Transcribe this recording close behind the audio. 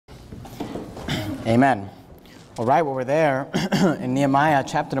Amen. All right, well, we're there in Nehemiah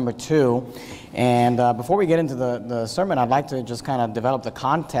chapter number 2. And before we get into the sermon, I'd like to just kind of develop the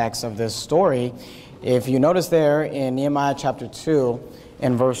context of this story. If you notice there in Nehemiah chapter 2,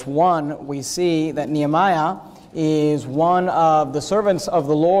 in verse 1, we see that Nehemiah is one of the servants of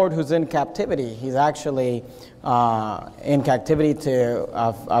the Lord who's in captivity. He's actually in captivity to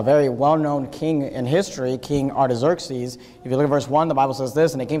a very well-known king in history, King Artaxerxes. If you look at verse 1, the Bible says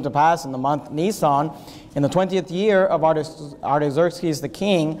this, "And it came to pass in the month Nisan, in the 20th year of Artaxerxes the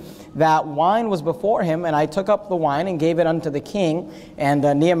king, that wine was before him, and I took up the wine and gave it unto the king." And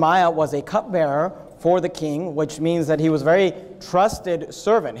Nehemiah was a cupbearer for the king, which means that he was a very trusted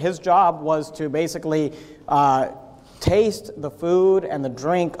servant. His job was to basically taste the food and the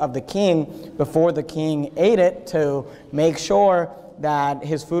drink of the king before the king ate it, to make sure that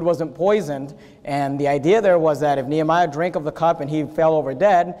his food wasn't poisoned. And the idea there was that if Nehemiah drank of the cup and he fell over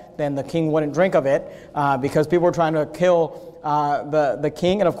dead, then the king wouldn't drink of it, because people were trying to kill the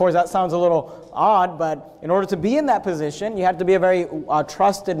king. And of course that sounds a little odd, but in order to be in that position, you had to be a very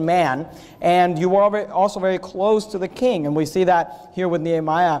trusted man, and you were also very close to the king. And we see that here with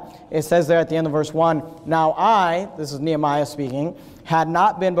Nehemiah. It says there at the end of verse 1, "Now I," this is Nehemiah speaking, "had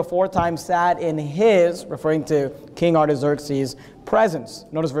not been before time sat in his," referring to King Artaxerxes' presence.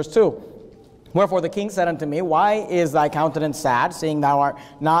 Notice verse 2. "Wherefore the king said unto me, Why is thy countenance sad, seeing thou art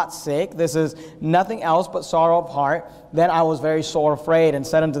not sick? This is nothing else but sorrow of heart. Then I was very sore afraid, and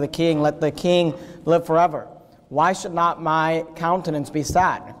said unto the king, Let the king live forever. Why should not my countenance be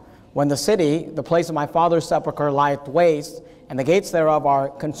sad, when the city, the place of my father's sepulchre, lieth waste, and the gates thereof are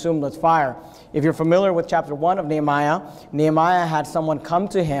consumed with fire?" If you're familiar with chapter 1 of Nehemiah, Nehemiah had someone come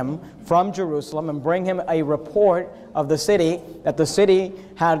to him from Jerusalem and bring him a report of the city, that the city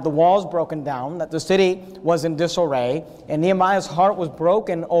had the walls broken down, that the city was in disarray, and Nehemiah's heart was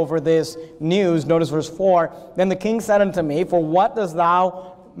broken over this news. Notice verse 4, "Then the king said unto me, For what dost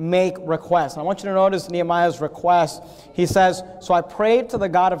thou make request?" And I want you to notice Nehemiah's request. He says, "So I prayed to the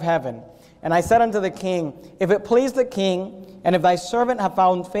God of heaven, and I said unto the king, If it please the king, and if thy servant have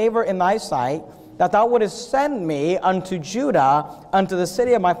found favor in thy sight, that thou wouldest send me unto Judah, unto the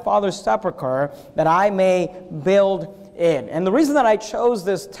city of my father's sepulchre, that I may build it." And the reason that I chose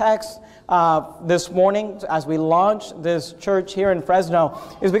this text this morning as we launch this church here in Fresno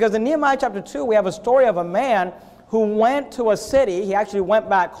is because in Nehemiah chapter 2, we have a story of a man who went to a city. He actually went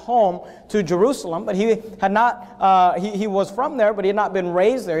back home to Jerusalem, but he had not, he was from there, but he had not been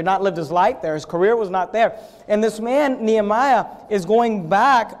raised there. He had not lived his life there. His career was not there. And this man, Nehemiah, is going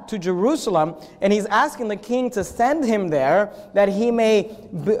back to Jerusalem, and he's asking the king to send him there, that he may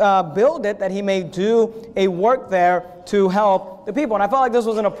build it, that he may do a work there to help the people. And I felt like this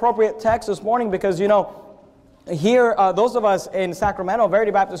was an appropriate text this morning because, you know, here, those of us in Sacramento,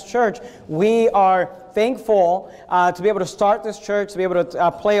 Verity Baptist Church, we are thankful to be able to start this church, to be able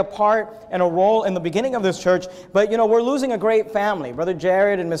to play a part and a role in the beginning of this church. But, you know, we're losing a great family. Brother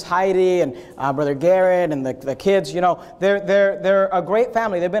Jared and Miss Heidi and Brother Garrett and the kids, you know, they're a great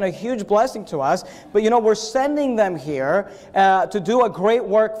family. They've been a huge blessing to us. But, you know, we're sending them here to do a great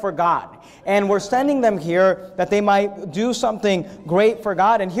work for God. And we're sending them here that they might do something great for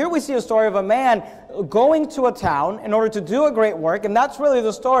God. And here we see a story of a man going to a town in order to do a great work. And that's really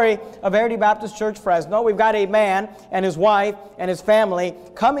the story of Verity Baptist Church Fresno. We've got a man and his wife and his family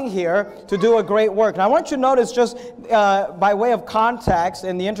coming here to do a great work. And I want you to notice, just by way of context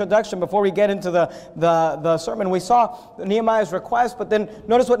in the introduction, before we get into the sermon, we saw Nehemiah's request, but then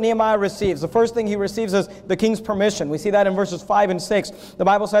notice what Nehemiah receives. The first thing he receives is the king's permission. We see that in verses 5 and 6. The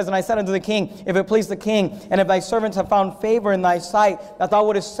Bible says, "And I said unto the king, If it please the king, and if thy servants have found favor in thy sight, that thou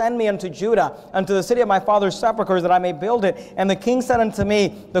wouldest send me unto Judah, unto the city of my father's sepulchres, that I may build it. And the king said unto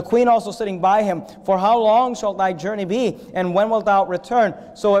me," the queen also sitting by him, "For how long shall thy journey be, and when wilt thou return?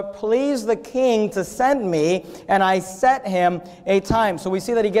 So it pleased the king to send me, and I set him a time." So we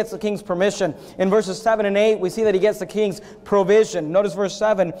see that he gets the king's permission. In verses 7 and 8, we see that he gets the king's provision. Notice verse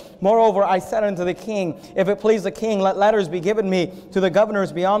 7, "Moreover, I said unto the king, If it please the king, let letters be given me to the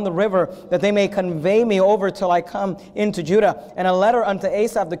governors beyond the river, that they may convey me over till I come into Judah. And a letter unto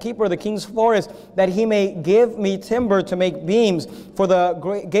Asaph, the keeper of the king's forest, that he may give me timber to make beams for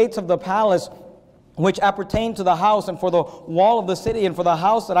the gates of the palace, which appertain to the house, and for the wall of the city, and for the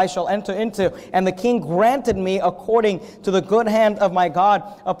house that I shall enter into. And the king granted me according to the good hand of my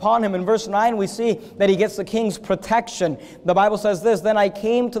God upon him. In verse 9, we see that he gets the king's protection. The Bible says this, then I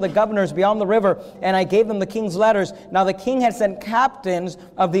came to the governors beyond the river, and I gave them the king's letters. Now the king had sent captains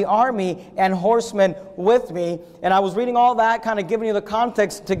of the army and horsemen with me. And I was reading all that, kind of giving you the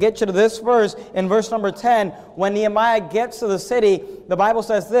context to get you to this verse. In verse number 10, when Nehemiah gets to the city, the Bible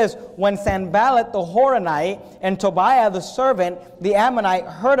says this, when Sanballat the Horonite and Tobiah the servant, the Ammonite,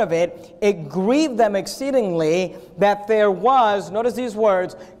 heard of it, it grieved them exceedingly that there was, notice these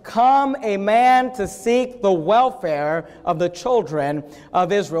words, come a man to seek the welfare of the children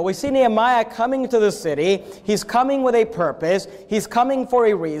of Israel. We see Nehemiah coming to the city. He's coming with a purpose. He's coming for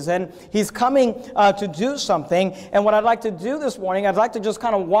a reason. He's coming to do something. And what I'd like to do this morning, I'd like to just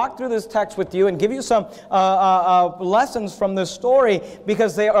kind of walk through this text with you and give you some lessons from this story,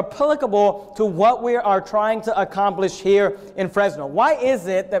 because they are applicable to what we are trying to accomplish here in Fresno. Why is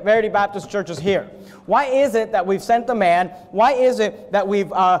it that Verity Baptist Church is here? Why is it that we've sent the man? Why is it that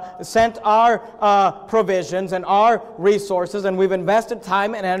we've sent our provisions and our resources, and we've invested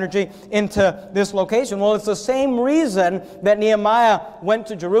time and energy into this location? Well, it's the same reason that Nehemiah went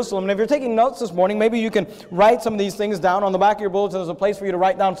to Jerusalem. And if you're taking notes this morning, maybe you can write some of these things down. On the back of your bulletin, there's a place for you to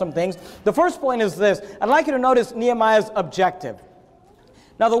write down some things. The first point is this. I'd like you to notice Nehemiah's objective.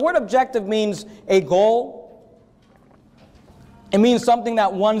 Now, the word objective means a goal. It means something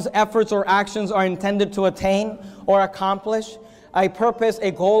that one's efforts or actions are intended to attain or accomplish, a purpose,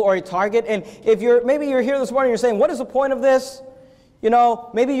 a goal, or a target. And if maybe you're here this morning, you're saying, what is the point of this? You know,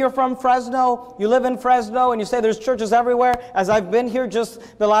 maybe you're from Fresno, you live in Fresno, and you say there's churches everywhere. As I've been here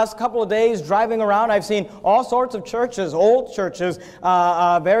just the last couple of days driving around, I've seen all sorts of churches, old churches,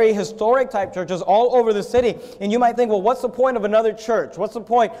 very historic type churches all over the city. And you might think, well, what's the point of another church? What's the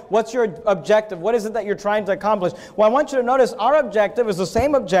point? What's your objective? What is it that you're trying to accomplish? Well, I want you to notice our objective is the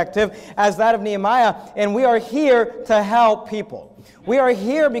same objective as that of Nehemiah, and we are here to help people. We are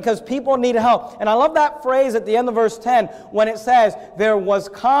here because people need help. And I love that phrase at the end of verse 10 when it says, there was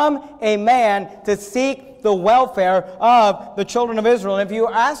come a man to seek the welfare of the children of Israel. And if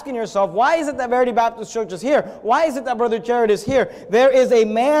you're asking yourself, why is it that Verity Baptist Church is here? Why is it that Brother Jared is here? There is a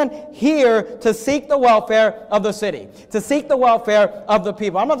man here to seek the welfare of the city, to seek the welfare of the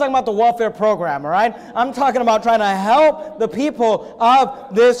people. I'm not talking about the welfare program, all right? I'm talking about trying to help the people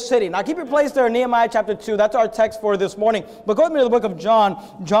of this city. Now keep your place there in Nehemiah chapter 2. That's our text for this morning. But go with me to the book of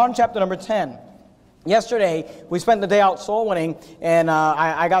John chapter number 10. Yesterday, we spent the day out soul winning, and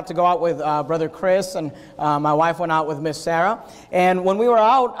I got to go out with Brother Chris, and my wife went out with Miss Sarah. And when we were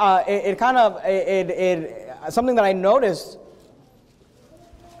out, something that I noticed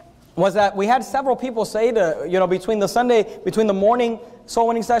was that we had several people say between the morning soul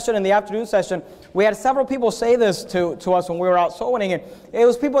winning session and the afternoon session, we had several people say this to us when we were out soul winning. And it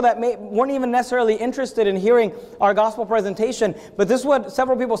was people that weren't even necessarily interested in hearing our gospel presentation, but this is what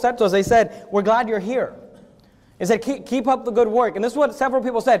several people said to us. They said, we're glad you're here. They said, keep up the good work. And this is what several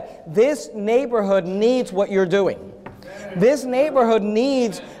people said. This neighborhood needs what you're doing. This neighborhood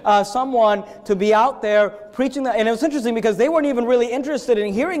needs someone to be out there preaching that. And it was interesting because they weren't even really interested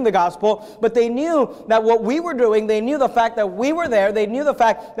in hearing the gospel, but they knew that what we were doing, they knew the fact that we were there, they knew the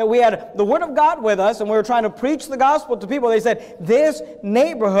fact that we had the Word of God with us and we were trying to preach the gospel to people. They said, this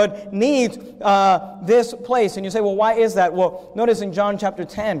neighborhood needs this place. And you say, well, why is that? Well, notice in John chapter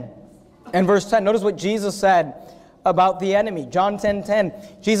 10 and verse 10, notice what Jesus said about the enemy. John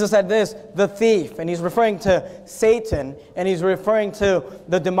 10:10, Jesus said this, the thief, and he's referring to Satan, and he's referring to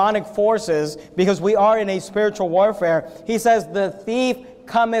the demonic forces, because we are in a spiritual warfare. He says, the thief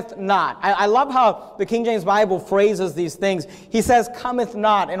cometh not. I love how the King James Bible phrases these things. He says, cometh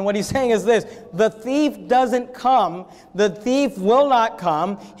not. And what he's saying is this, the thief doesn't come. The thief will not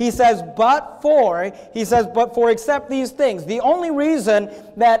come. He says, but for except these things. The only reason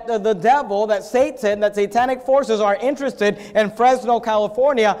that the devil, that Satan, that satanic forces are interested in Fresno,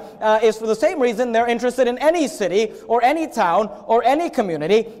 California, is for the same reason they're interested in any city or any town or any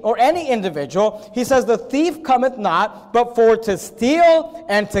community or any individual. He says, the thief cometh not, but for to steal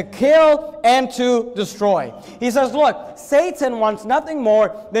and to kill and to destroy. He says, look, Satan wants nothing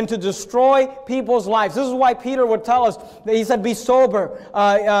more than to destroy people's lives. This is why Peter would tell us that he said, be sober,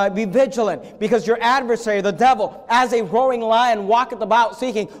 be vigilant, because your adversary, the devil, as a roaring lion, walketh about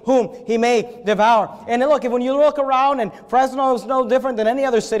seeking whom he may devour. And look, when you look around, and Fresno is no different than any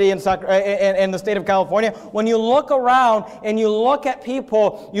other city in the state of California, when you look around and you look at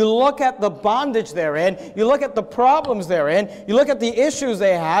people, you look at the bondage they're in, you look at the problems they're in, you look at the issues issues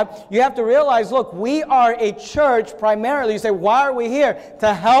they have, you have to realize, look, we are a church primarily. You say, why are we here?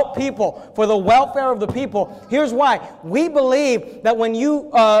 To help people, for the welfare of the people. Here's why. We believe that when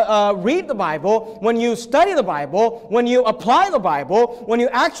you read the Bible, when you study the Bible, when you apply the Bible, when you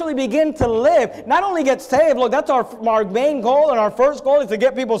actually begin to live, not only get saved, look, that's our main goal, and our first goal is to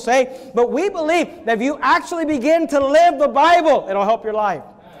get people saved, but we believe that if you actually begin to live the Bible, it'll help your life.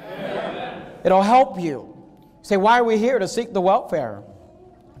 Amen. It'll help you. You say, why are we here? To seek the welfare.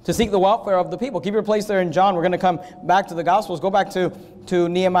 To seek the welfare of the people. Keep your place there in John. We're going to come back to the Gospels. Go back to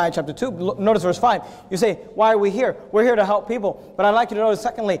Nehemiah chapter 2. Notice verse 5. You say, why are we here? We're here to help people. But I'd like you to notice,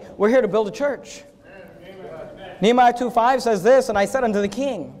 secondly, we're here to build a church. Amen. Nehemiah 2:5 says this, and I said unto the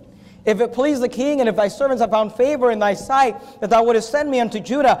king, if it please the king, and if thy servants have found favor in thy sight, that thou wouldest send me unto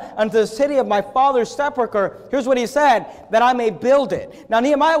Judah, unto the city of my father's sepulchre. Here's what he said, that I may build it. Now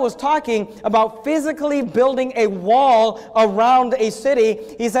Nehemiah was talking about physically building a wall around a city.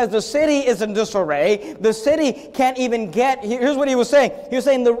 He says the city is in disarray. The city can't even get, here's what he was saying. He was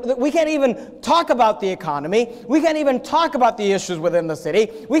saying we can't even talk about the economy. We can't even talk about the issues within the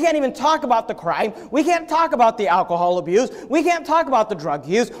city. We can't even talk about the crime. We can't talk about the alcohol abuse. We can't talk about the drug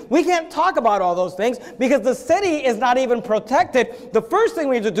use. We can't talk about all those things because the city is not even protected. The first thing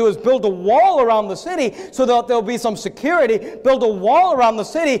we need to do is build a wall around the city so that there'll be some security. Build a wall around the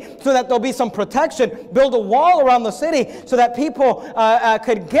city so that there'll be some protection. Build a wall around the city so that people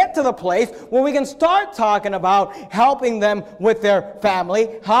could get to the place where we can start talking about helping them with their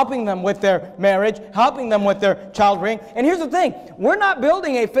family, helping them with their marriage, helping them with their child rearing. And here's the thing. We're not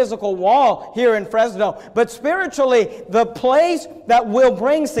building a physical wall here in Fresno, but spiritually, the place that will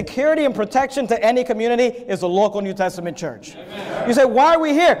bring security and protection to any community is the local New Testament church. Amen. You say, why are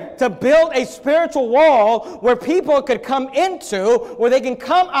we here? To build a spiritual wall where people could come into, where they can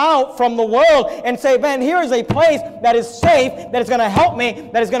come out from the world and say, man, here is a place that is safe, that is going to help me,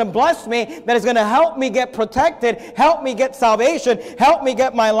 that is going to bless me, that is going to help me get protected, help me get salvation, help me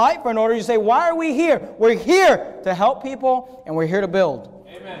get my life in order. You say, why are we here? We're here to help people, and we're here to build.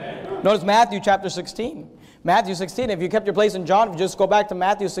 Amen. Notice Matthew chapter 16. Matthew 16, if you kept your place in John, if you just go back to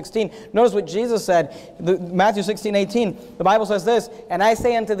Matthew 16, notice what Jesus said. Matthew 16:18, the Bible says this, and I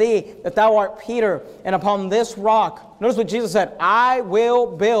say unto thee that thou art Peter, and upon this rock, notice what Jesus said, I will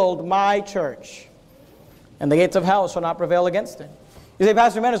build my church, and the gates of hell shall not prevail against it. You say,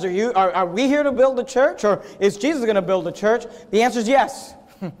 Pastor Jimenez, are we here to build a church, or is Jesus going to build a church? The answer is yes.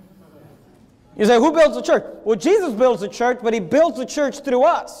 You say, who builds the church? Well, Jesus builds the church, but he builds the church through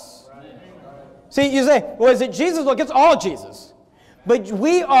us. See, you say, well, is it Jesus? Look, it's all Jesus. But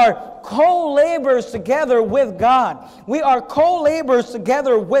we are co-laborers together with God. We are co-laborers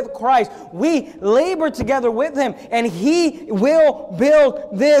together with Christ. We labor together with him, and he will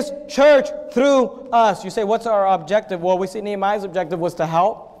build this church through us. You say, what's our objective? Well, we see Nehemiah's objective was to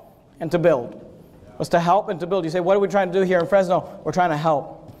help and to build. Was to help and to build. You say, what are we trying to do here in Fresno? We're trying to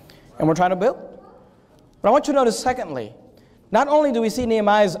help, and we're trying to build. But I want you to notice, secondly, not only do we see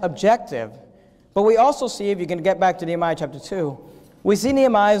Nehemiah's objective, but we also see, if you can get back to Nehemiah chapter 2, we see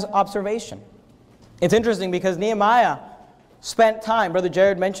Nehemiah's observation. It's interesting because Nehemiah spent time, Brother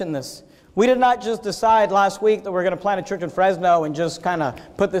Jared mentioned this. We did not just decide last week that we're going to plant a church in Fresno and just kind of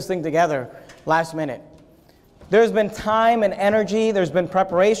put this thing together last minute. There's been time and energy, there's been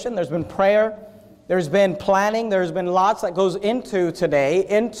preparation, there's been prayer, there's been planning, there's been lots that goes into today,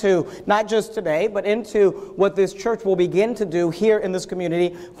 into not just today, but into what this church will begin to do here in this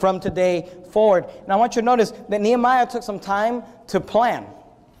community from today forward. And I want you to notice that Nehemiah took some time to plan.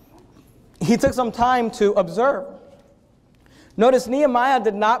 He took some time to observe. Notice Nehemiah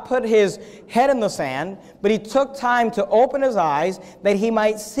did not put his head in the sand, but he took time to open his eyes that he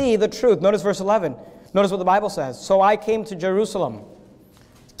might see the truth. Notice verse 11. Notice what the Bible says. So I came to Jerusalem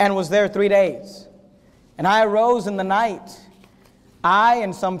and was there 3 days. And I arose in the night, I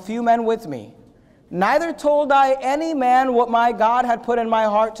and some few men with me. Neither told I any man what my God had put in my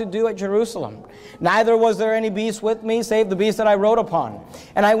heart to do at Jerusalem. Neither was there any beast with me, save the beast that I rode upon.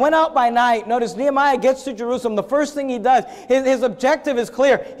 And I went out by night. Notice Nehemiah gets to Jerusalem. The first thing he does, his objective is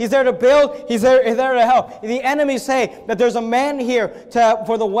clear. He's there to build. He's there to help. The enemies say that there's a man here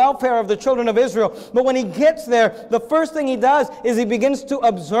for the welfare of the children of Israel. But when he gets there, the first thing he does is he begins to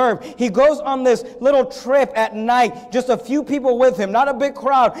observe. He goes on this little trip at night, just a few people with him, not a big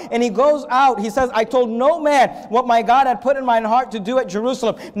crowd. And he goes out. He says, I told no man what my God had put in my heart to do at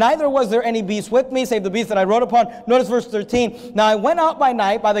Jerusalem. Neither was there any beast with me, save the beast that I rode upon. Notice verse 13. Now I went out by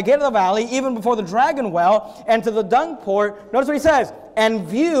night by the gate of the valley, even before the dragon well, and to the dung port. Notice what he says. And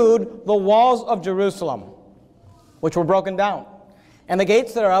viewed the walls of Jerusalem, which were broken down, and the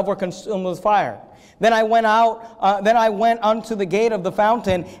gates thereof were consumed with fire. Then I went unto the gate of the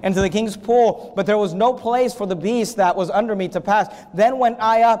fountain and to the king's pool, but there was no place for the beast that was under me to pass. Then went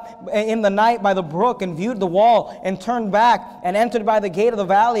I up in the night by the brook and viewed the wall, and turned back and entered by the gate of the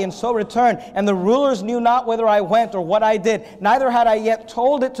valley, and so returned. And the rulers knew not whither I went or what I did. Neither had I yet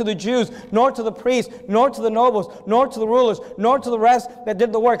told it to the Jews, nor to the priests, nor to the nobles, nor to the rulers, nor to the rest that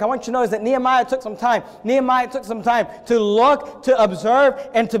did the work. I want you to notice that Nehemiah took some time. Nehemiah took some time to look, to observe,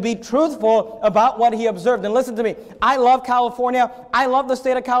 and to be truthful about what he observed. And listen to me. I love California. I love the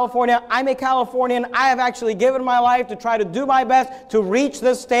state of California. I'm a Californian. I have actually given my life to try to do my best to reach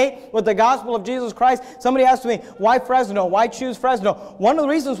this state with the gospel of Jesus Christ. Somebody asked me, why Fresno? Why choose Fresno? One of the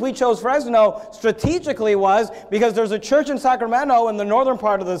reasons we chose Fresno strategically was because there's a church in Sacramento in the northern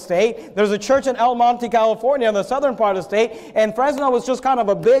part of the state. There's a church in El Monte, California in the southern part of the state. And Fresno was just kind of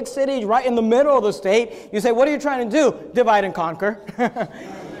a big city right in the middle of the state. You say, what are you trying to do? Divide and conquer.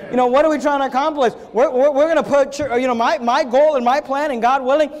 You know, what are we trying to accomplish? We're going to put, my goal and my plan, and God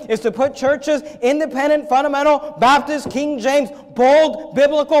willing, is to put churches, independent, fundamental, Baptist, King James, bold,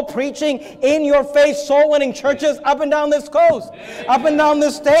 biblical, preaching, in your face, soul-winning churches up and down this coast, up and down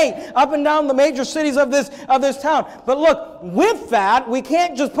this state, up and down the major cities of this town. But look, with that, we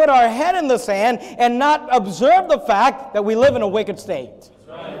can't just put our head in the sand and not observe the fact that we live in a wicked state.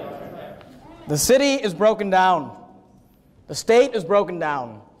 The city is broken down. The state is broken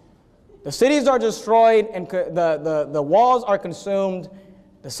down. The cities are destroyed, and the walls are consumed.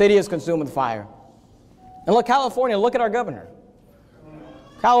 The city is consumed with fire. And look, California, look at our governor.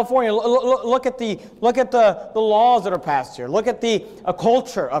 California, look at the laws that are passed here. Look at the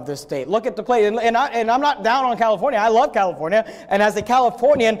culture of this state. Look at the place. And I'm not down on California. I love California. And as a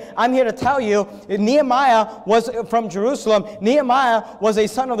Californian, I'm here to tell you, Nehemiah was from Jerusalem. Nehemiah was a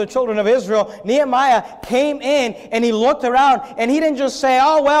son of the children of Israel. Nehemiah came in and he looked around, and he didn't just say,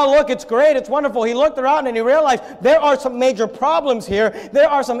 oh, well, look, it's great, it's wonderful. He looked around and he realized there are some major problems here. There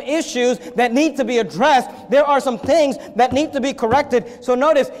are some issues that need to be addressed. There are some things that need to be corrected. So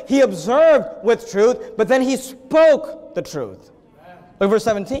notice, he observed with truth, but then he spoke the truth. Look at verse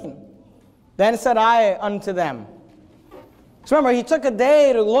 17. Then said I unto them. So remember, he took a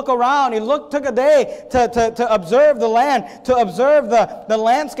day to look around. He took a day to observe the land, to observe the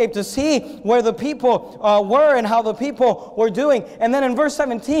landscape, to see where the people were and how the people were doing. And then in verse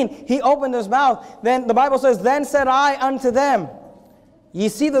 17, he opened his mouth. Then the Bible says, then said I unto them, ye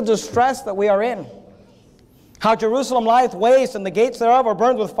see the distress that we are in. How Jerusalem lieth waste, and the gates thereof are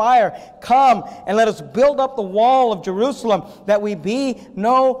burned with fire. Come, and let us build up the wall of Jerusalem, that we be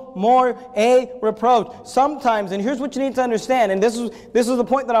no more a reproach. Sometimes, and here's what you need to understand, and this is the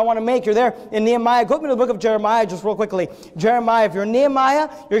point that I want to make. You're there in Nehemiah. Go up to the book of Jeremiah just real quickly. Jeremiah, if you're Nehemiah,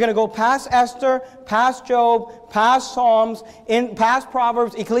 you're going to go past Esther, past Job, past Psalms, past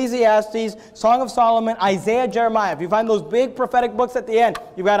Proverbs, Ecclesiastes, Song of Solomon, Isaiah, Jeremiah. If you find those big prophetic books at the end,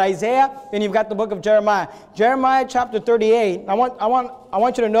 you've got Isaiah, and you've got the book of Jeremiah. Jeremiah chapter 38, I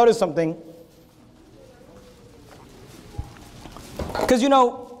want you to notice something. Because,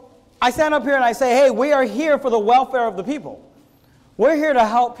 I stand up here and I say, hey, we are here for the welfare of the people. We're here to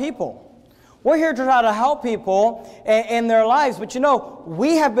help people. We're here to try to help people in their lives. But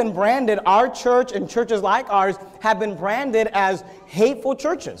we have been branded, our church and churches like ours have been branded as hateful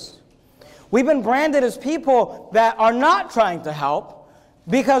churches. We've been branded as people that are not trying to help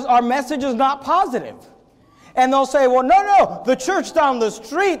because our message is not positive. And they'll say, well, no, the church down the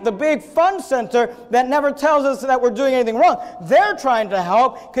street, the big fun center that never tells us that we're doing anything wrong, they're trying to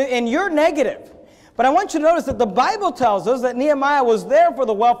help, and you're negative. But I want you to notice that the Bible tells us that Nehemiah was there for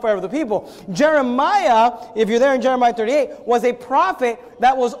the welfare of the people. Jeremiah, if you're there in Jeremiah 38, was a prophet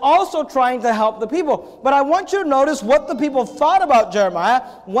that was also trying to help the people. But I want you to notice what the people thought about Jeremiah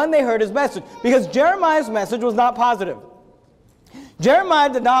when they heard his message, because Jeremiah's message was not positive.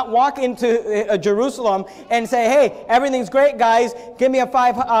 Jeremiah did not walk into Jerusalem and say, hey, everything's great, guys. Give me a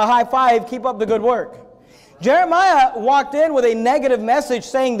high five. Keep up the good work. Jeremiah walked in with a negative message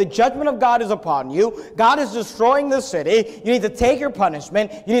saying the judgment of God is upon you. God is destroying the city. You need to take your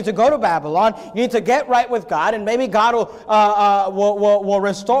punishment. You need to go to Babylon. You need to get right with God, and maybe God will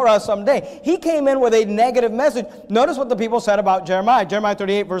restore us someday. He came in with a negative message. Notice what the people said about Jeremiah. Jeremiah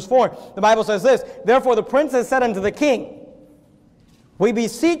 38 verse 4. The Bible says this, therefore the princes said unto the king, we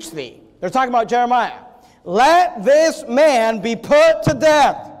beseech thee. They're talking about Jeremiah. Let this man be put to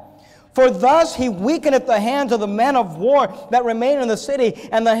death. For thus he weakeneth the hands of the men of war that remain in the city,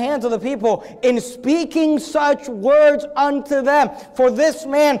 and the hands of the people, in speaking such words unto them. For this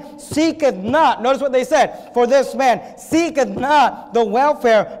man seeketh not, notice what they said, for this man seeketh not the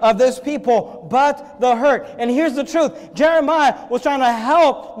welfare of this people, but the hurt. And here's the truth. Jeremiah was trying to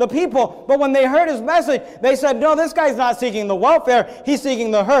help the people, but when they heard his message, they said, no, this guy's not seeking the welfare, he's seeking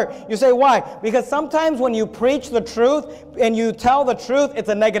the hurt. You say, why? Because sometimes when you preach the truth and you tell the truth, it's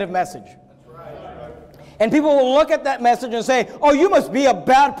a negative message. And people will look at that message and say, oh, you must be a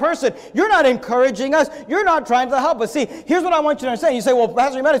bad person. You're not encouraging us. You're not trying to help us. See, here's what I want you to understand. You say, well,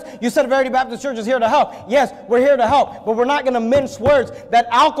 Pastor Jimenez, you said Verity Baptist Church is here to help. Yes, we're here to help, but we're not going to mince words that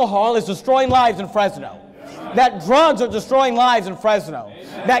alcohol is destroying lives in Fresno. That drugs are destroying lives in Fresno.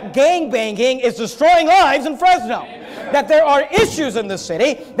 That gangbanging is destroying lives in Fresno. That there are issues in this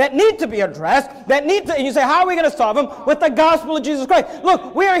city that need to be addressed, and you say, how are we going to solve them? With the gospel of Jesus Christ.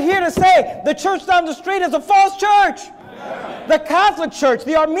 Look, we are here to say the church down the street is a false church. The Catholic Church,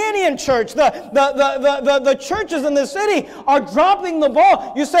 the Armenian Church, the churches in this city are dropping the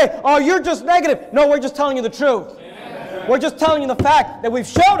ball. You say, oh, you're just negative. No, we're just telling you the truth. We're just telling you the fact that we've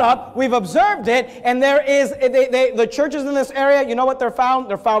showed up, we've observed it, and there is, the churches in this area, you know what they're found?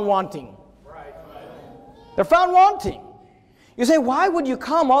 They're found wanting. They're found wanting. You say, why would you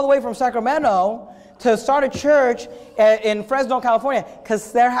come all the way from Sacramento to start a church in Fresno, California?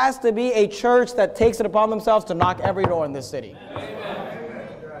 Because there has to be a church that takes it upon themselves to knock every door in this city.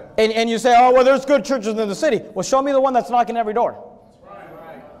 And you say, oh, well, there's good churches in the city. Well, show me the one that's knocking every door.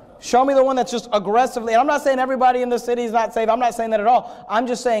 Show me the one that's just aggressively, and I'm not saying everybody in the city is not saved. I'm not saying that at all. I'm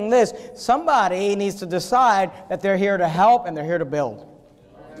just saying this. Somebody needs to decide that they're here to help and they're here to build.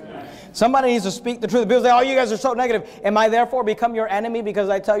 Somebody needs to speak the truth. People say, oh, you guys are so negative. Am I therefore become your enemy because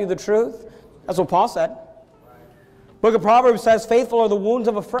I tell you the truth? That's what Paul said. Book of Proverbs says, faithful are the wounds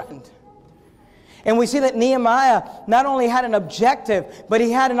of a friend. And we see that Nehemiah not only had an objective, but he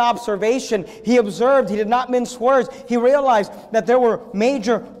had an observation. He observed. He did not mince words. He realized that there were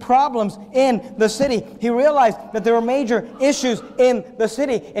major problems in the city. He realized that there were major issues in the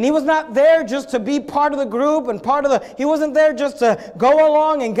city. And he was not there just to be part of the group and he wasn't there just to go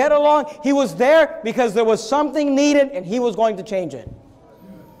along and get along. He was there because there was something needed and he was going to change it.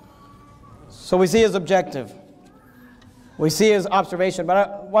 So we see his objective. We see his observation. But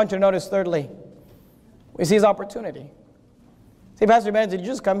I want you to notice thirdly, we see his opportunity. See, Pastor Jimenez, did you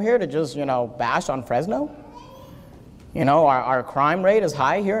just come here to just, bash on Fresno? Our crime rate is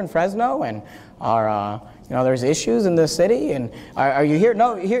high here in Fresno, and our, there's issues in this city. And are you here?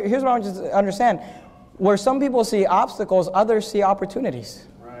 No, here's what I want you to understand. Where some people see obstacles, others see opportunities.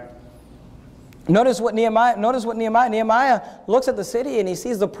 Right. Notice Nehemiah looks at the city and he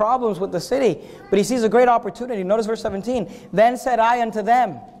sees the problems with the city, but he sees a great opportunity. Notice verse 17. Then said I unto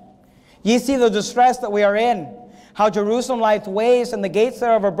them, ye see the distress that we are in, how Jerusalem lieth waste, and the gates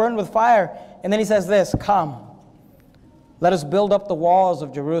thereof are burned with fire. And then he says this, come, let us build up the walls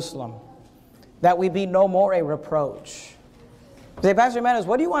of Jerusalem, that we be no more a reproach. You say, Pastor Jimenez,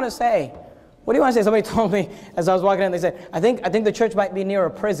 what do you want to say? What do you want to say? Somebody told me as I was walking in, they said, I think the church might be near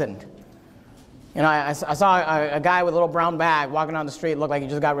a prison. I saw a guy with a little brown bag walking down the street, looked like he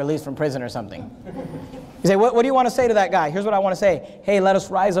just got released from prison or something. You say, what do you want to say to that guy? Here's what I want to say. Hey, let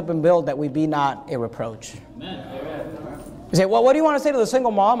us rise up and build that we be not a reproach. Amen. You say, well, what do you want to say to the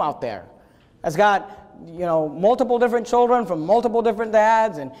single mom out there that's got, multiple different children from multiple different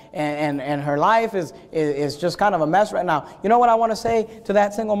dads and her life is just kind of a mess right now? You know what I want to say to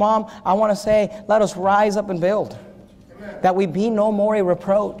that single mom? I want to say, let us rise up and build that we be no more a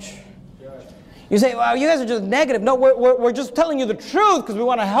reproach. You say, well, you guys are just negative. No, we're just telling you the truth because we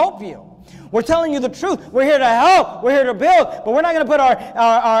want to help you. We're telling you the truth. We're here to help. We're here to build. But we're not going to put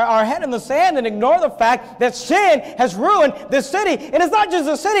our head in the sand and ignore the fact that sin has ruined this city. And it's not just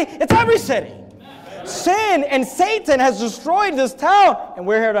the city. It's every city. Sin and Satan has destroyed this town. And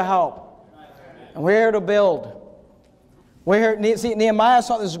we're here to help. And we're here to build. See, Nehemiah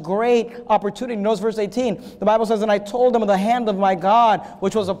saw this great opportunity. Notice verse 18. The Bible says, and I told them of the hand of my God,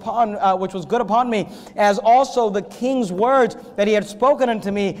 which was good upon me, as also the king's words that he had spoken unto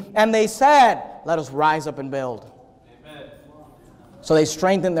me. And they said, let us rise up and build. Amen. So they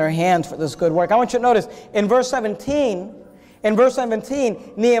strengthened their hands for this good work. I want you to notice, in verse 17,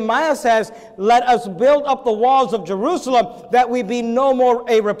 Nehemiah says, let us build up the walls of Jerusalem that we be no more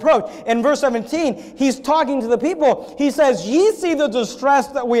a reproach. In verse 17, he's talking to the people. He says, ye see the distress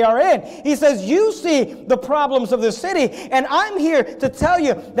that we are in. He says, you see the problems of the city. And I'm here to tell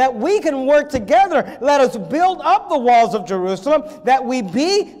you that we can work together. Let us build up the walls of Jerusalem that we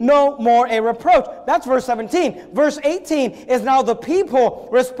be no more a reproach. That's verse 17. Verse 18 is now the people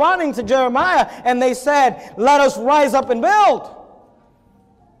responding to Jeremiah. And they said, let us rise up and build.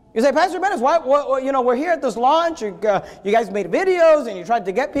 You say, Pastor Jimenez, we're here at this launch. You guys made videos and you tried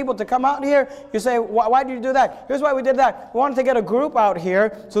to get people to come out here. You say, why did you do that? Here's why we did that. We wanted to get a group out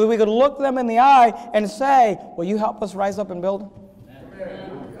here so that we could look them in the eye and say, will you help us rise up and build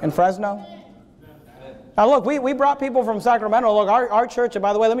in Fresno? Now look, we brought people from Sacramento. Look, our church, and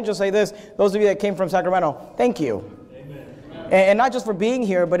by the way, let me just say this. Those of you that came from Sacramento, thank you. And not just for being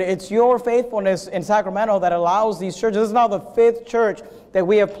here, but it's your faithfulness in Sacramento that allows these churches. This is now the 5th church that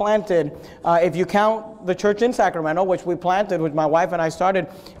we have planted. If you count the church in Sacramento, which we planted, which my wife and I started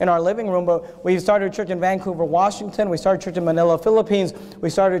in our living room, but we started a church in Vancouver, Washington. We started a church in Manila, Philippines. We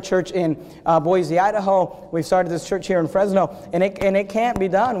started a church in Boise, Idaho. We started this church here in Fresno, and it can't be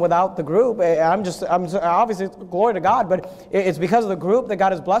done without the group. I'm obviously glory to God, but it's because of the group that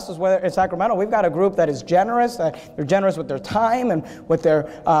God has blessed us. Whether in Sacramento, we've got a group that is generous. They're generous with their time and with their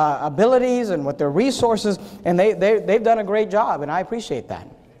abilities and with their resources, and they've done a great job, and I appreciate that.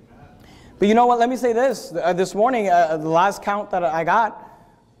 But you know what? Let me say this. This morning, the last count that I got,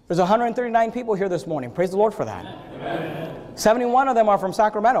 there's 139 people here this morning. Praise the Lord for that. Amen. 71 of them are from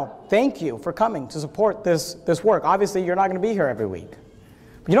Sacramento. Thank you for coming to support this work. Obviously, you're not going to be here every week.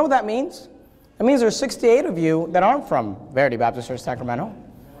 But you know what that means? That means there's 68 of you that aren't from Verity Baptist Church, Sacramento.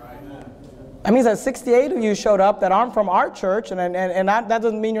 That means that 68 of you showed up that aren't from our church, and that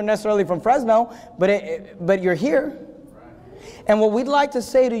doesn't mean you're necessarily from Fresno, but you're here. And what we'd like to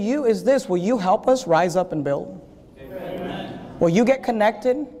say to you is this: will you help us rise up and build? Amen. Will you get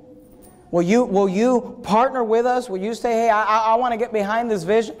connected? Will you partner with us? Will you say, hey, I want to get behind this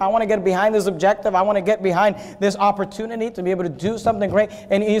vision. I want to get behind this objective. I want to get behind this opportunity to be able to do something great.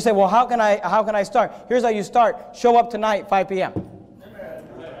 And you say, well, how can I start? Here's how you start. Show up tonight, 5 p.m.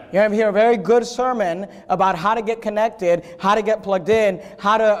 You're going to hear a very good sermon about how to get connected, how to get plugged in,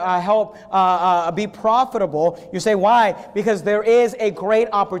 how to help be profitable. You say, why? Because there is a great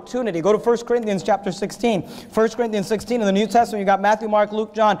opportunity. Go to 1 Corinthians chapter 16. 1 Corinthians 16 in the New Testament, you got Matthew, Mark,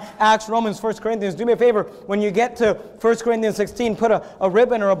 Luke, John, Acts, Romans, 1 Corinthians. Do me a favor, when you get to 1 Corinthians 16, put a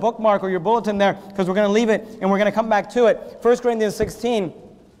ribbon or a bookmark or your bulletin there, because we're going to leave it and we're going to come back to it. 1 Corinthians 16.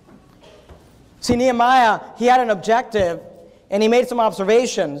 See, Nehemiah, he had an objective, and he made some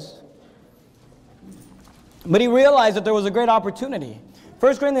observations, but he realized that there was a great opportunity.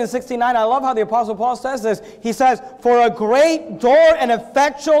 1 Corinthians 16:9, I love how the Apostle Paul says this. He says, for a great door and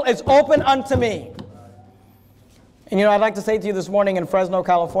effectual is open unto me. And you know, I'd like to say to you this morning in Fresno,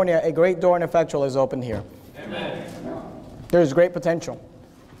 California, a great door and effectual is open here. Amen. There is great potential.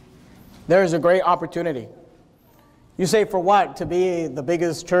 There is a great opportunity. You say, for what? To be the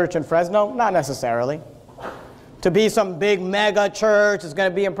biggest church in Fresno? Not necessarily. To be some big mega church is going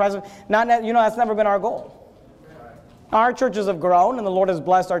to be impressive. That's never been our goal. Our churches have grown, and the Lord has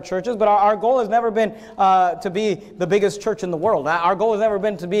blessed our churches, but our goal has never been to be the biggest church in the world. Our goal has never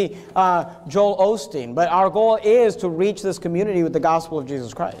been to be Joel Osteen, but our goal is to reach this community with the gospel of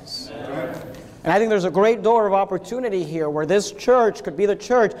Jesus Christ. Amen. And I think there's a great door of opportunity here where this church could be the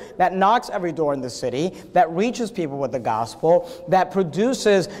church that knocks every door in the city, that reaches people with the gospel, that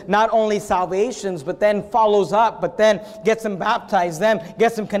produces not only salvations, but then follows up, but then gets them baptized, then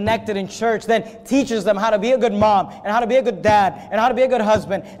gets them connected in church, then teaches them how to be a good mom, and how to be a good dad, and how to be a good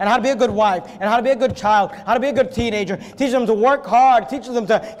husband, and how to be a good wife, and how to be a good child, how to be a good teenager, teaches them to work hard, teaches them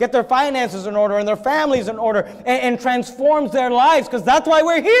to get their finances in order and their families in order, and transforms their lives, because that's why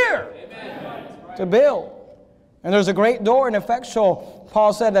we're here. Amen. To build. And there's a great door and effectual,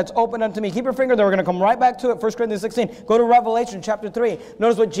 Paul said, that's open unto me. Keep your finger there. We're going to come right back to it. 1 Corinthians 16. Go to Revelation chapter 3.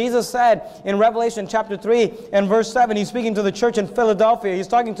 Notice what Jesus said in Revelation chapter 3 and verse 7. He's speaking to the church in Philadelphia. He's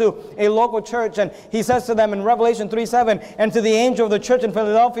talking to a local church, and he says to them in Revelation 3:7, and to the angel of the church in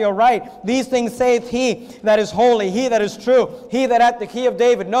Philadelphia write, these things saith he that is holy, he that is true, he that hath the key of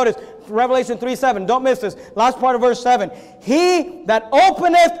David. Notice Revelation 3:7. Don't miss this. Last part of verse 7. He that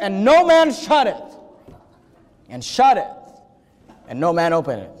openeth and no man shutteth, and shutteth and no man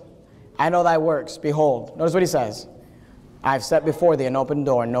openeth. I know thy works. Behold. Notice what he says. I have set before thee an open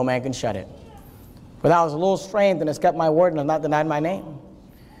door, and no man can shut it. For thou hast a little strength, and hast kept my word, and hast not denied my name.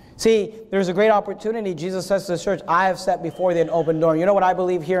 See, there's a great opportunity. Jesus says to the church, I have set before thee an open door. You know what I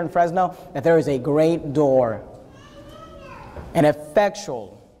believe here in Fresno? That there is a great door. An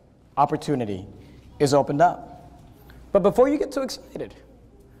effectual opportunity is opened up. But before you get too excited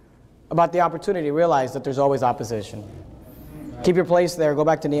about the opportunity, realize that there's always opposition. Keep your place there. Go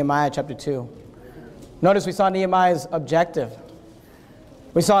back to Nehemiah chapter 2. Notice we saw Nehemiah's objective.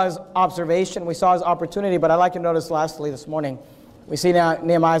 We saw his observation. We saw his opportunity. But I'd like you to notice lastly this morning, we see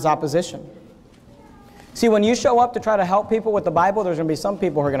Nehemiah's opposition. See, when you show up to try to help people with the Bible, there's going to be some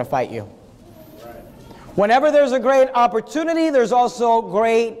people who are going to fight you. Whenever there's a great opportunity, there's also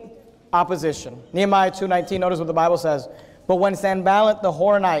great opposition. Nehemiah 2:19, notice what the Bible says. But when Sanballat the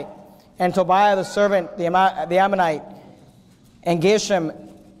Horonite and Tobiah the servant, the Ammonite, and Geshem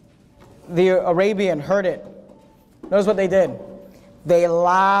the Arabian heard it, notice what they did. They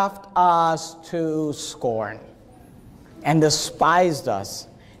laughed us to scorn and despised us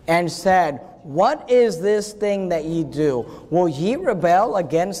and said, what is this thing that ye do? Will ye rebel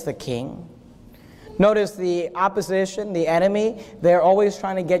against the king? Notice the opposition, the enemy, they're always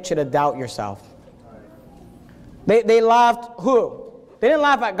trying to get you to doubt yourself. They laughed who? They didn't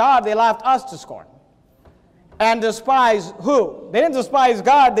laugh at God, they laughed us to scorn. And despise who? They didn't despise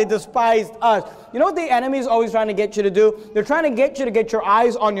God, they despised us. You know what the enemy is always trying to get you to do? They're trying to get you to get your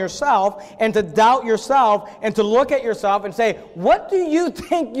eyes on yourself and to doubt yourself and to look at yourself and say, what do you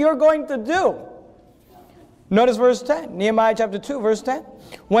think you're going to do? Notice verse 10, Nehemiah chapter 2, verse 10.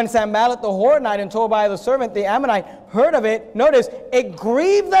 When Sanballat the Horonite and Tobiah the servant, the Ammonite, heard of it, notice, it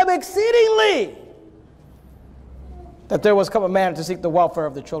grieved them exceedingly that there was come a man to seek the welfare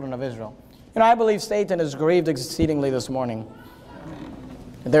of the children of Israel. You know, I believe Satan is grieved exceedingly this morning.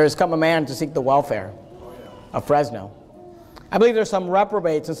 There has come a man to seek the welfare of Fresno. I believe there's some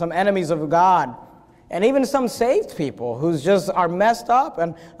reprobates and some enemies of God, and even some saved people who just are messed up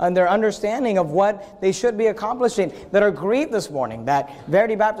and their understanding of what they should be accomplishing, that are grieved this morning that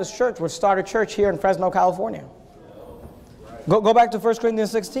Verity Baptist Church would start a church here in Fresno, California. Go back to 1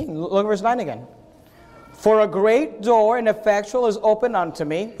 Corinthians 16. Look at verse 9 again. For a great door and effectual is opened unto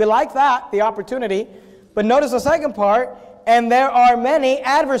me. We like that, the opportunity. But notice the second part, and there are many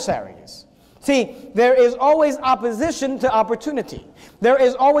adversaries. See, there is always opposition to opportunity. There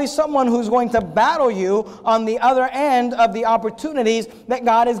is always someone who's going to battle you on the other end of the opportunities that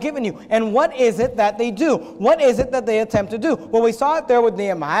God has given you. And what is it that they do? What is it that they attempt to do? Well, we saw it there with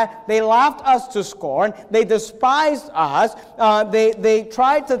Nehemiah. They laughed us to scorn. They despised us. They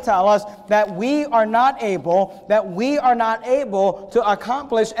tried to tell us that we are not able to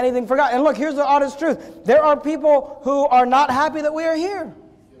accomplish anything for God. And look, here's the honest truth. There are people who are not happy that we are here.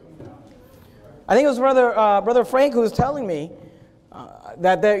 I think it was Brother Frank who was telling me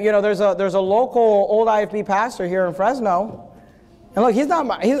that there's a local old IFB pastor here in Fresno, and look,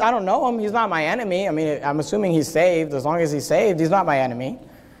 I don't know him. He's not my enemy. I mean, I'm assuming he's saved. As long as he's saved, he's not my enemy.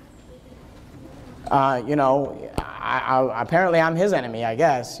 Apparently I'm his enemy, I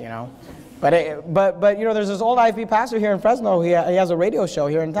guess. But there's this old IFB pastor here in Fresno. He has a radio show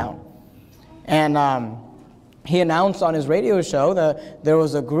here in town, and he announced on his radio show that there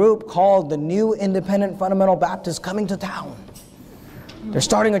was a group called the New Independent Fundamental Baptists coming to town. They're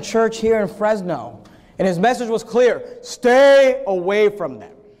starting a church here in Fresno. And his message was clear: stay away from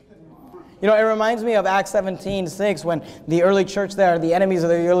them. It reminds me of Acts 17:6, when the early church there, the enemies of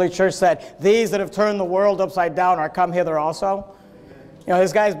the early church said, these that have turned the world upside down are come hither also.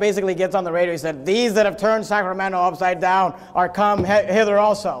 This guy basically gets on the radio, he said, these that have turned Sacramento upside down are come hither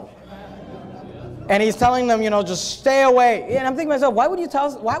also. And he's telling them, just stay away. And I'm thinking to myself, why would you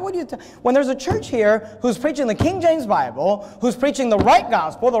tell when there's a church here who's preaching the King James Bible, who's preaching the right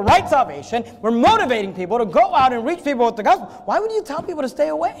gospel, the right salvation, we're motivating people to go out and reach people with the gospel. Why would you tell people to stay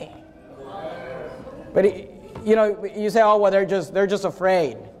away? But, you say, oh, well, they're just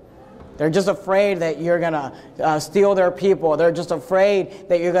afraid. They're just afraid that you're going to steal their people. They're just afraid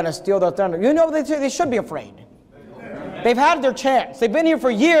that you're going to steal their thunder. They should be afraid. They've had their chance. They've been here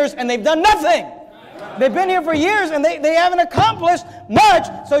for years and they've done nothing. They've been here for years and they haven't accomplished much.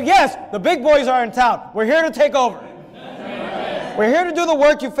 So yes, the big boys are in town. We're here to take over. We're here to do the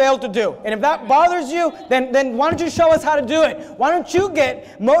work you failed to do. And if that bothers you, then why don't you show us how to do it? Why don't you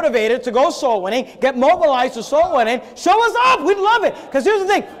get motivated to go soul winning, get mobilized to soul winning, show us up. We'd love it. Because here's the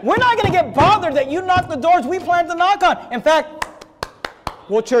thing, we're not going to get bothered that you knock the doors we plan to knock on. In fact,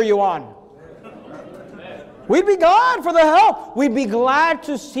 we'll cheer you on. We'd be glad for the help. We'd be glad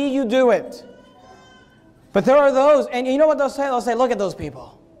to see you do it. But there are those, and you know what they'll say? They'll say, look at those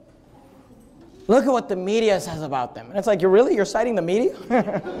people. Look at what the media says about them. And it's like, you're citing the media?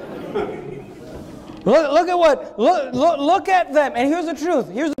 Look at them. And here's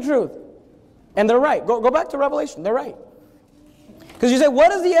the truth. And they're right. Go back to Revelation. They're right. Because you say, what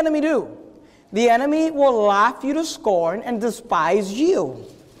does the enemy do? The enemy will laugh you to scorn and despise you.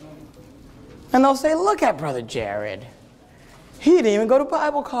 And they'll say, look at Brother Jared. He didn't even go to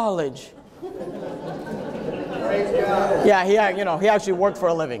Bible college. Yeah, he actually worked for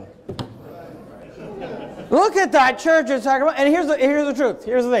a living. Look at that church in Sacramento. And here's the truth.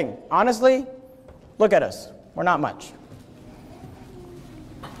 Here's the thing. Honestly, look at us. We're not much.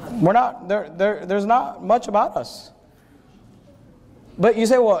 We're not. There's not much about us. But you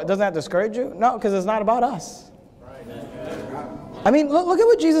say, well, doesn't that discourage you? No, because it's not about us. I mean, look at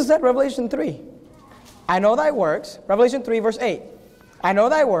what Jesus said, Revelation 3. I know thy works, Revelation 3, verse 8. I know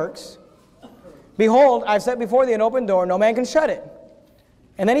thy works. Behold, I've set before thee an open door, no man can shut it.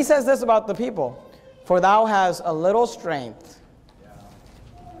 And then he says this about the people. For thou hast a little strength.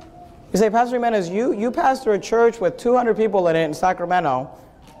 You say, Pastor Jimenez, you pastor a church with 200 people in it in Sacramento,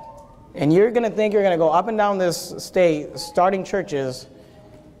 and you're going to think you're going to go up and down this state starting churches.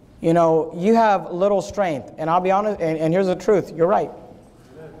 You know, you have little strength. And I'll be honest, and here's the truth. You're right.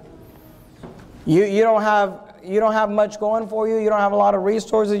 You don't have much going for you. You don't have a lot of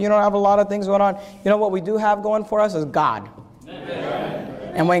resources. You don't have a lot of things going on. You know what we do have going for us is God.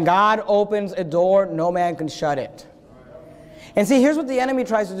 Amen. And when God opens a door, no man can shut it. And see, here's what the enemy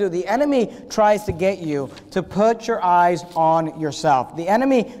tries to do. The enemy tries to get you to put your eyes on yourself. The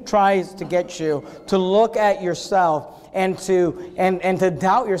enemy tries to get you to look at yourself and to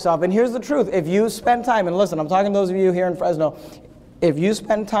doubt yourself. And here's the truth. If you spend time, and listen, I'm talking to those of you here in Fresno, if you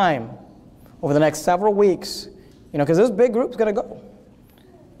spend time over the next several weeks, you know, because this big group's going to go.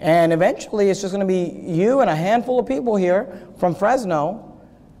 And eventually it's just going to be you and a handful of people here from Fresno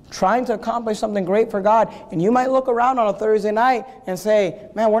trying to accomplish something great for God. And you might look around on a Thursday night and say,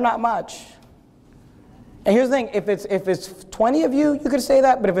 man, we're not much. And here's the thing, if it's 20 of you, you could say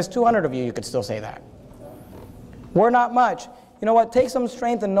that, but if it's 200 of you, you could still say that. We're not much. You know what? Take some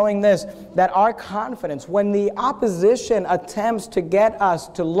strength in knowing this, that our confidence, when the opposition attempts to get us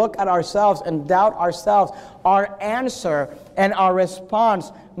to look at ourselves and doubt ourselves, our answer and our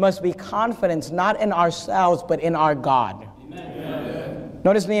response must be confidence, not in ourselves, but in our God. Amen.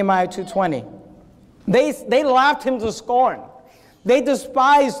 Notice Nehemiah 2:20. They laughed him to scorn. They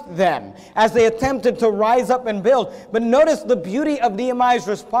despised them as they attempted to rise up and build. But notice the beauty of Nehemiah's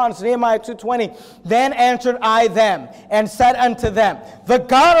response. Nehemiah 2:20. Then answered I them and said unto them, the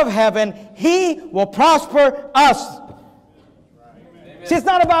God of heaven, he will prosper us. See, it's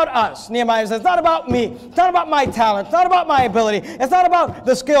not about us, Nehemiah says. It's not about me. It's not about my talent. It's not about my ability. It's not about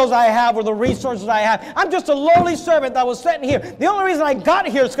the skills I have or the resources I have. I'm just a lowly servant that was sitting here. The only reason I got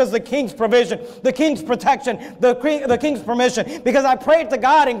here is because of the king's provision, the king's protection, the king's permission. Because I prayed to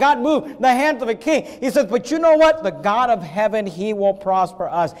God and God moved the hand of a king. He says, but you know what? The God of heaven, he will prosper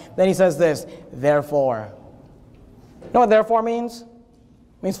us. Then he says this, therefore. You know what therefore means?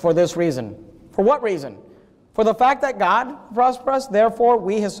 It means for this reason. For what reason? For the fact that God prospers us, therefore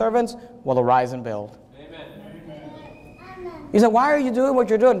we, his servants, will arise and build. Amen. You say, why are you doing what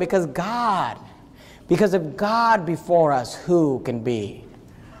you're doing? Because God. Because if God before us, who can be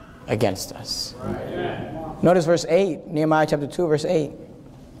against us? Right. Notice verse 8, Nehemiah chapter 2, verse 8.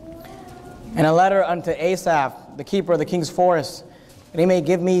 And a letter unto Asaph, the keeper of the king's forest, that he may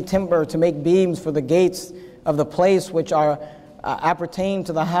give me timber to make beams for the gates of the place which are appertain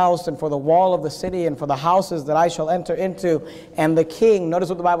to the house, and for the wall of the city, and for the houses that I shall enter into. And the king, notice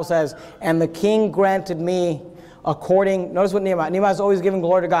what the Bible says, and the king granted me according, notice what Nehemiah is always giving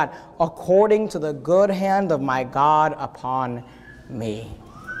glory to God, according to the good hand of my God upon me.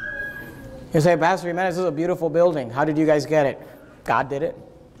 You say, Pastor Jimenez, this is a beautiful building. How did you guys get it? God did it.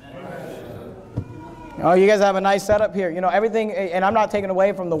 Oh, you guys have a nice setup here. You know, everything, and I'm not taking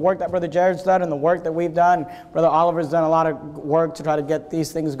away from the work that Brother Jared's done and the work that we've done. Brother Oliver's done a lot of work to try to get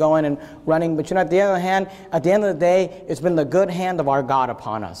these things going and running. But you know, at the end of the day, it's been the good hand of our God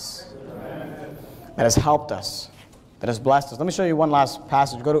upon us that has helped us, that has blessed us. Let me show you one last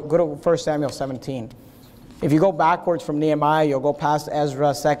passage. Go to 1 Samuel 17. If you go backwards from Nehemiah, you'll go past Ezra,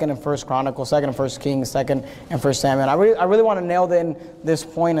 2nd and 1st Chronicles, 2nd and 1st Kings, 2nd and 1st Samuel. I really want to nail in this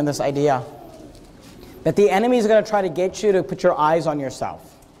point and this idea. That the enemy is going to try to get you to put your eyes on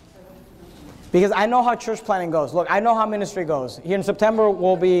yourself. Because I know how church planning goes. Look, I know how ministry goes. Here in September,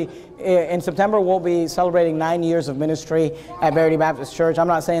 we'll be celebrating 9 years of ministry at Verity Baptist Church. I'm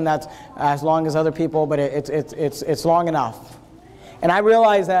not saying that's as long as other people, but it's long enough. And I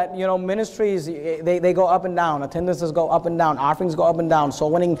realize that, you know, ministries, they go up and down. Attendances go up and down. Offerings go up and down.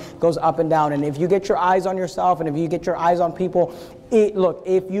 Soul winning goes up and down. And if you get your eyes on yourself and if you get your eyes on people, look,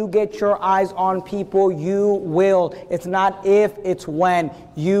 if you get your eyes on people, you will. It's not if, it's when.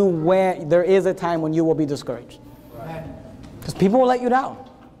 There is a time when you will be discouraged. Because people will let you down.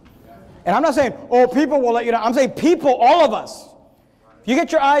 And I'm not saying, oh, people will let you down. I'm saying people, all of us. If you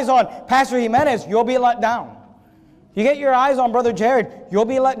get your eyes on Pastor Jimenez, you'll be let down. You get your eyes on Brother Jared, you'll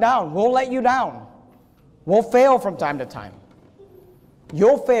be let down. We'll let you down. We'll fail from time to time.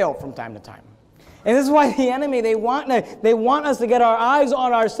 You'll fail from time to time. And this is why the enemy, they want us to get our eyes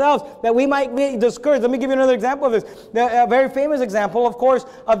on ourselves, that we might be discouraged. Let me give you another example of this. A very famous example, of course,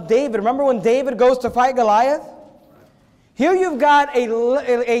 of David. Remember when David goes to fight Goliath? Here you've got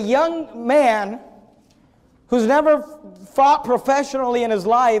a young man who's never fought professionally in his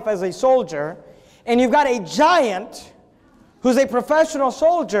life as a soldier, and you've got a giant who's a professional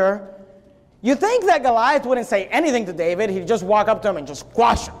soldier. You think that Goliath wouldn't say anything to David. He'd just walk up to him and just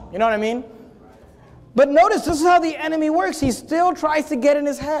squash him. You know what I mean? But notice, this is how the enemy works. He still tries to get in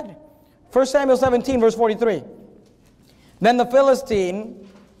his head. 1 Samuel 17, verse 43. Then the Philistine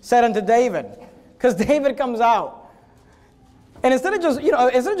said unto David, because David comes out, and instead of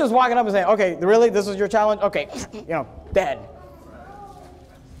just walking up and saying, okay, really, this is your challenge? Okay, dead.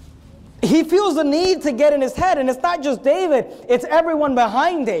 He feels the need to get in his head, and it's not just David, it's everyone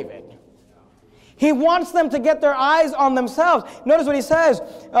behind David. He wants them to get their eyes on themselves. Notice what he says,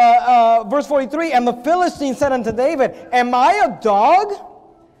 verse 43, and the Philistine said unto David, am I a dog,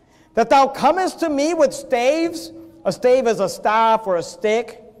 that thou comest to me with staves? A stave is a staff or a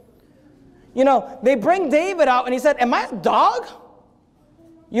stick. They bring David out, and he said, am I a dog?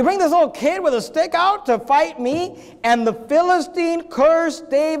 You bring this little kid with a stick out to fight me? And the Philistine cursed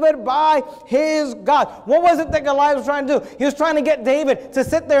David by his God. What was it that Goliath was trying to do? He was trying to get David to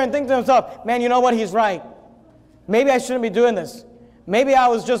sit there and think to himself, man, you know what? He's right. Maybe I shouldn't be doing this. Maybe I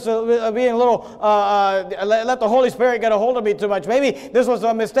was just being a little, let the Holy Spirit get a hold of me too much. Maybe this was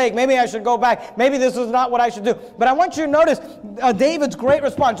a mistake. Maybe I should go back. Maybe this is not what I should do. But I want you to notice David's great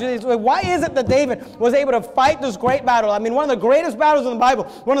response. Why is it that David was able to fight this great battle? I mean, one of the greatest battles in the Bible,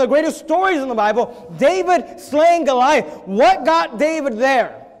 one of the greatest stories in the Bible, David slaying Goliath. What got David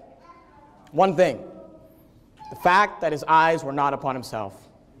there? One thing. The fact that his eyes were not upon himself.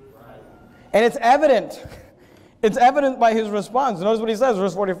 And it's evident. It's evident by his response. Notice what he says,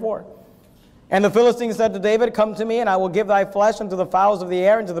 verse 44. And the Philistine said to David, come to me, and I will give thy flesh unto the fowls of the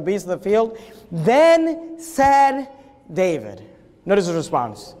air and to the beasts of the field. Then said David, notice his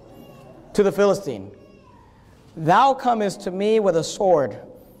response to the Philistine, thou comest to me with a sword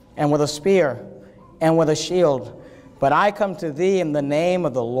and with a spear and with a shield, but I come to thee in the name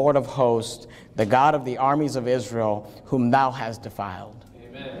of the Lord of hosts, the God of the armies of Israel, whom thou hast defiled.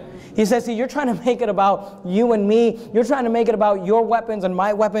 Amen. He says, see, you're trying to make it about you and me. You're trying to make it about your weapons and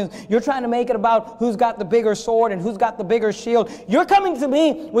my weapons. You're trying to make it about who's got the bigger sword and who's got the bigger shield. You're coming to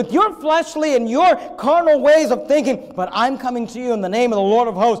me with your fleshly and your carnal ways of thinking, but I'm coming to you in the name of the Lord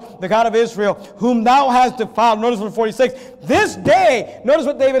of hosts, the God of Israel, whom thou hast defiled. Notice verse 46. This day, notice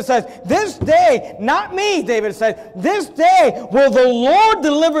what David says, this day, not me, David said, this day will the Lord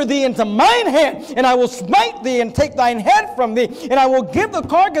deliver thee into mine hand, and I will smite thee and take thine head from thee, and I will give the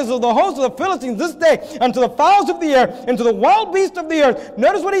carcass of the host of the Philistines this day unto the fowls of the air and to the wild beasts of the earth.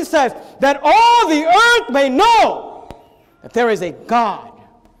 Notice what he says, that all the earth may know that there is a God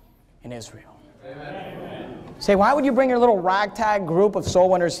in Israel. Amen. Say, why would you bring your little ragtag group of soul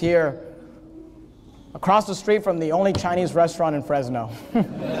winners here across the street from the only Chinese restaurant in Fresno?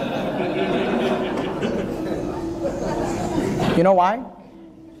 You know why?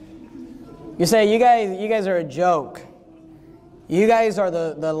 You say, you guys are a joke. You guys are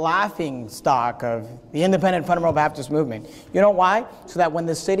the laughing stock of the independent fundamental Baptist movement. You know why? So that when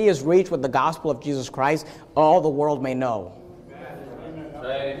the city is reached with the gospel of Jesus Christ, all the world may know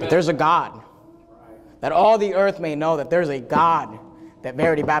that there's a God. That all the earth may know that there's a God that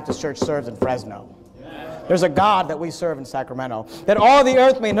Verity Baptist Church serves in Fresno. There's a God that we serve in Sacramento. That all the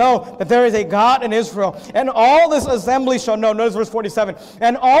earth may know that there is a God in Israel. And all this assembly shall know. Notice verse 47.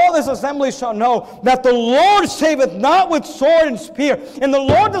 And all this assembly shall know that the Lord saveth not with sword and spear. And the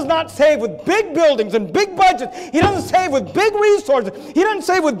Lord does not save with big buildings and big budgets. He doesn't save with big resources. He doesn't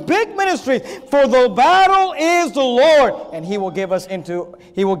save with big ministries. For the battle is the Lord, and He will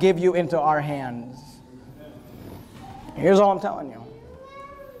give you into our hands. Here's all I'm telling you.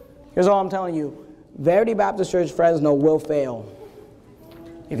 Here's all I'm telling you. Verity Baptist Church Fresno will fail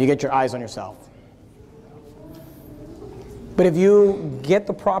if you get your eyes on yourself. But if you get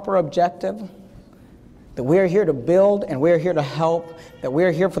the proper objective, that we are here to build and we are here to help, that we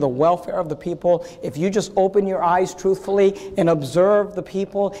are here for the welfare of the people, if you just open your eyes truthfully and observe the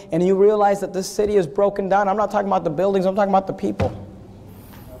people and you realize that this city is broken down, I'm not talking about the buildings, I'm talking about the people.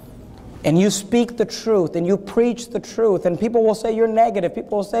 And you speak the truth, and you preach the truth, and people will say you're negative.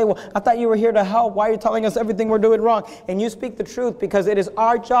 People will say, well, I thought you were here to help. Why are you telling us everything we're doing wrong? And you speak the truth because it is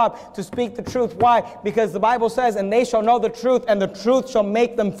our job to speak the truth. Why? Because the Bible says, and they shall know the truth, and the truth shall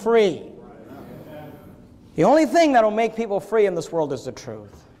make them free. The only thing that will make people free in this world is the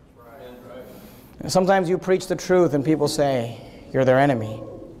truth. And sometimes you preach the truth, and people say you're their enemy.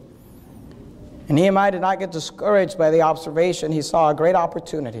 And Nehemiah did not get discouraged by the observation. He saw a great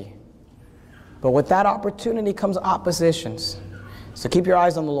opportunity. But with that opportunity comes oppositions. So keep your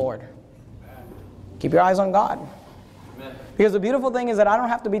eyes on the Lord. Keep your eyes on God. Because the beautiful thing is that I don't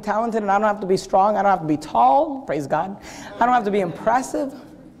have to be talented, and I don't have to be strong, I don't have to be tall, praise God. I don't have to be impressive.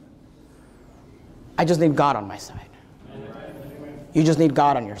 I just need God on my side. You just need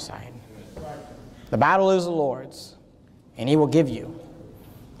God on your side. The battle is the Lord's, and He will give you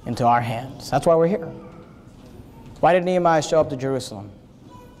into our hands. That's why we're here. Why did Nehemiah show up to Jerusalem?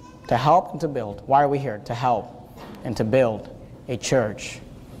 To help and to build. Why are we here? To help and to build a church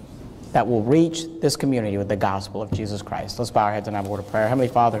that will reach this community with the gospel of Jesus Christ. Let's bow our heads and have a word of prayer. Heavenly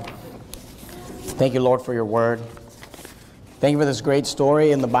Father, thank you, Lord, for your word. Thank you for this great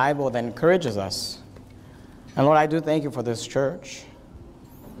story in the Bible that encourages us. And Lord, I do thank you for this church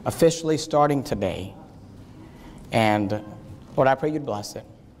officially starting today. And Lord, I pray you'd bless it.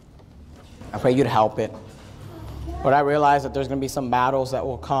 I pray you'd help it. Lord, I realize that there's going to be some battles that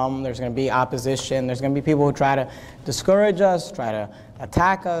will come. There's going to be opposition. There's going to be people who try to discourage us, try to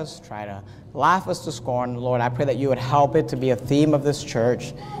attack us, try to laugh us to scorn. Lord, I pray that you would help it to be a theme of this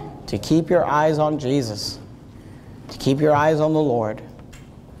church, to keep your eyes on Jesus, to keep your eyes on the Lord,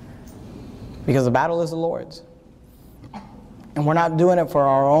 because the battle is the Lord's. And we're not doing it for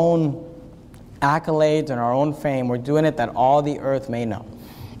our own accolades and our own fame. We're doing it that all the earth may know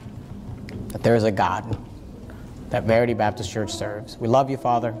that there is a God that Verity Baptist Church serves. We love you,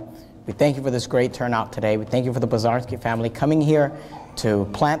 Father. We thank you for this great turnout today. We thank you for the Bazarski family coming here to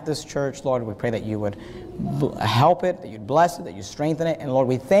plant this church. Lord, we pray that you would help it, that you'd bless it, that you strengthen it. And Lord,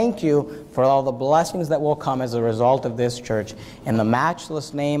 we thank you for all the blessings that will come as a result of this church. In the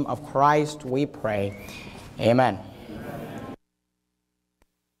matchless name of Christ, we pray. Amen.